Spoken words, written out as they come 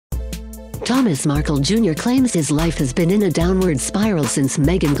Thomas Markle Jr. claims his life has been in a downward spiral since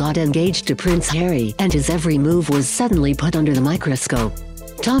Meghan got engaged to Prince Harry, and his every move was suddenly put under the microscope.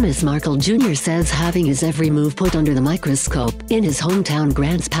 Thomas Markle Jr. says having his every move put under the microscope in his hometown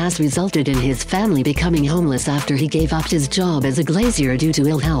Grants Pass resulted in his family becoming homeless after he gave up his job as a glazier due to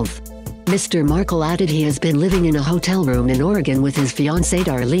ill health. Mr. Markle added he has been living in a hotel room in Oregon with his fiancée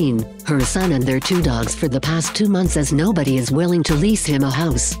Darlene, her son and their 2 dogs for the past 2 months as nobody is willing to lease him a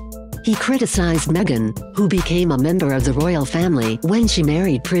house. He criticized Meghan, who became a member of the royal family when she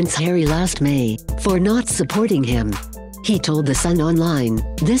married Prince Harry last May, for not supporting him. He told The Sun online,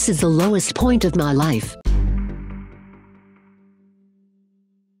 "This is the lowest point of my life.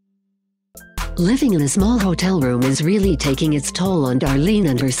 Living in a small hotel room is really taking its toll on Darlene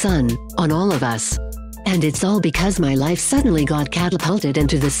and her son, on all of us. And it's all because my life suddenly got catapulted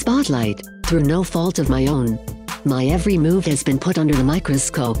into the spotlight, through no fault of my own. My every move has been put under the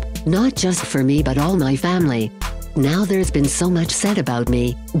microscope, not just for me but all my family. Now there's been so much said about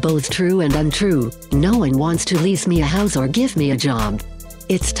me, both true and untrue. No one wants to lease me a house or give me a job.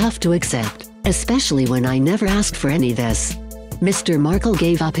 It's tough to accept, especially when I never asked for any of this." Mr. Markle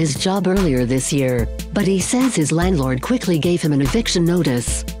gave up his job earlier this year, but he says his landlord quickly gave him an eviction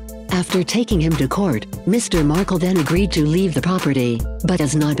notice. After taking him to court, Mr. Markle then agreed to leave the property, but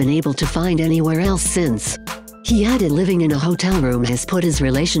has not been able to find anywhere else since. He added living in a hotel room has put his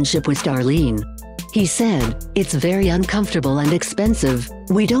relationship with Darlene. He said, "It's very uncomfortable and expensive.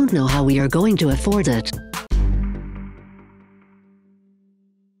 We don't know how we are going to afford it.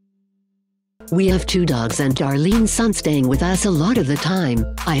 We have 2 dogs and Darlene's son staying with us a lot of the time.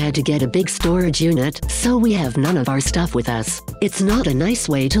 I had to get a big storage unit, so we have none of our stuff with us. It's not a nice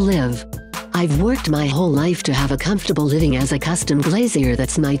way to live. I've worked my whole life to have a comfortable living as a custom glazier.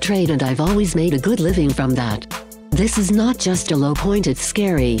 That's my trade and I've always made a good living from that. This is not just a low point, it's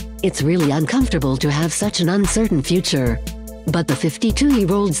scary. It's really uncomfortable to have such an uncertain future." But the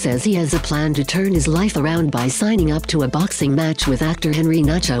 52-year-old says he has a plan to turn his life around by signing up to a boxing match with actor Henry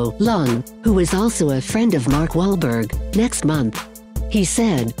Nacho Long, who is also a friend of Mark Wahlberg, next month. He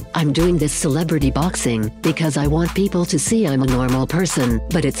said, "I'm doing this celebrity boxing because I want people to see I'm a normal person,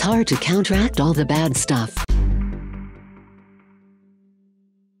 but it's hard to counteract all the bad stuff.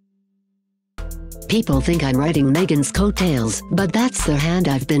 People think I'm riding Meghan's coattails, but that's the hand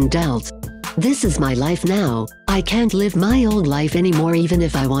I've been dealt. This is my life now. I can't live my old life anymore even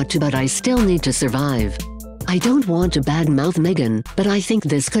if I want to, but I still need to survive. I don't want to badmouth Meghan, but I think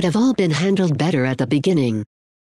this could have all been handled better at the beginning.